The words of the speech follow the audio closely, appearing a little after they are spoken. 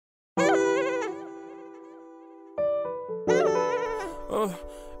Oh,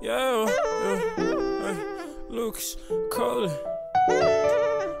 yeah, hey, Lucas, Coly.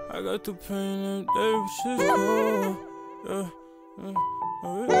 I got the pain and Davis is cold. Yeah,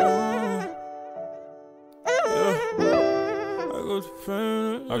 I got the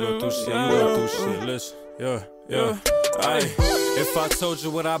pain. I go through shit, you go through shit. Listen, yeah. Aye. If I told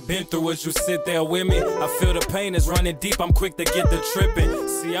you what I've been through, would you sit there with me? I feel the pain is running deep, I'm quick to get the tripping.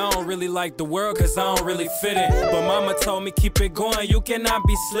 See, I don't really like the world, cause I don't really fit it. But mama told me keep it going, you cannot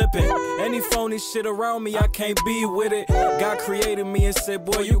be slipping. Any phony shit around me, I can't be with it. God created me and said,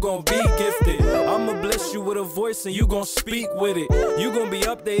 boy, you gon' be gifted. I'ma bless you with a voice and you gon' speak with it. You gon' be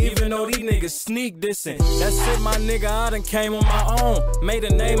up there even though these niggas sneak dissing. That's it, my nigga, I done came on my own. Made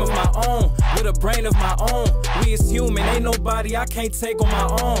a name of my own, with a brain of my own. We is human, ain't nobody I can't take on my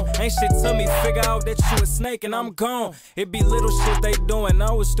own. Ain't shit to me, figure out that you a snake and I'm gone. It be little shit they doing,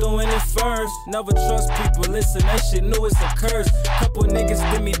 I was doing it first. Never trust people, listen, that shit new, it's a curse. Couple niggas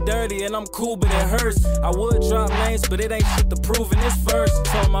did me dirty and I'm cool, but it hurts. I would drop names, but it ain't shit to prove in this verse.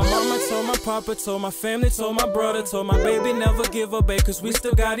 Told my mama, told my papa, told my family, told my brother, told my baby never give up, babe, cause we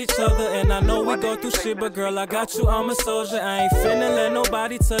still got each other. And I know we go through shit, but girl, I got you, I'm a soldier. I ain't finna let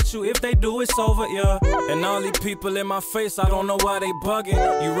nobody touch you, if they do, it's over, yeah. And all these people in my face, I don't know why they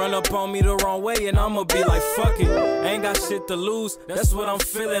bugging. You run up on me the wrong way and I'ma be like, fuck it. Ain't got shit to lose, that's what I'm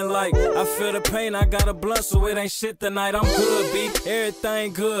feeling like. I feel the pain, I got a blunt, so it ain't shit tonight. I'm good, B,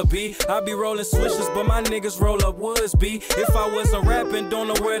 everything good, B. I be rolling switches, but my niggas roll up woods, B. If I wasn't rapping, don't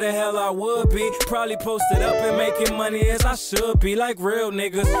know where the hell I would be. Probably posted up and making money as I should be, like real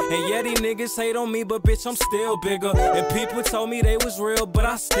niggas. And yeah, these niggas hate on me, but bitch, I'm still bigger. And people told me they was real, but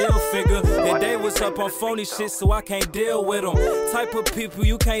I still figure that they was up on phony shit, so I can't deal with them. Type of people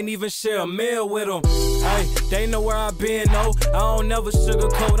you can't even share a meal with them. Ay, they know where I been, no. I don't never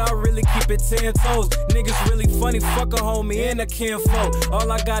sugarcoat, I really keep it 10 toes. Niggas really funny, fuck a homie and a kinfolk.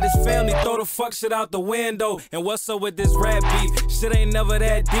 All I got is family, throw the fuck shit out the window. And what's up with this rap beef? Shit ain't never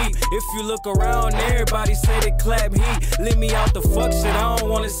that deep. If you look around, everybody say they clap heat. Leave me out the fuck shit, I don't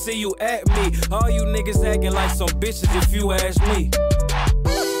wanna see you at me. All you niggas acting like some bitches if you ask me.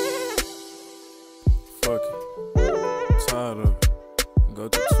 Fuck it, tired of it. Go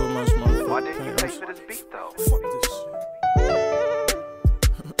through too much motherfucking Why didn't you pay for this beat though? Fuck this shit.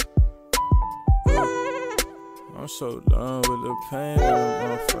 I'm so done with the pain and the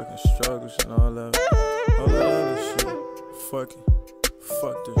motherfucking struggles and all that other shit. Fuck it.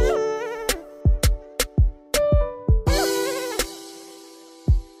 Fuck this shit.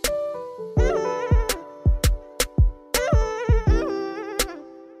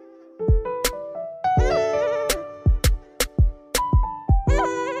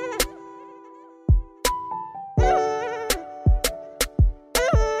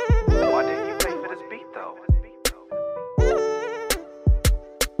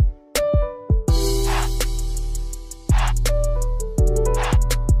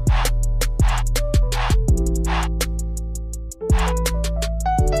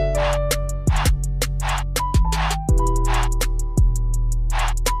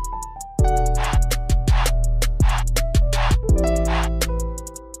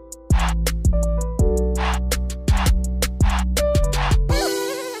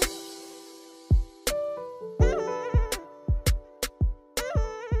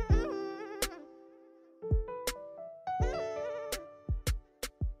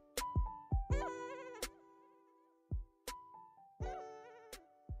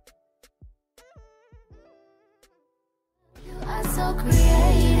 So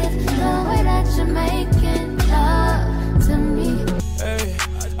creative, the way that you're making love to me. Hey,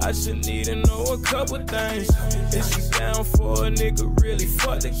 I just need to know a couple things. Is you down for a nigga really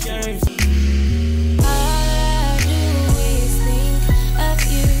fuck the games? All I do is think of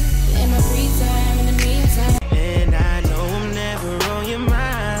you in my free time, in the meantime. And I know I'm never on your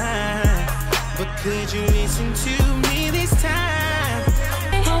mind, but could you listen to me this time?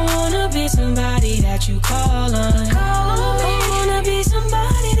 I wanna be somebody that you call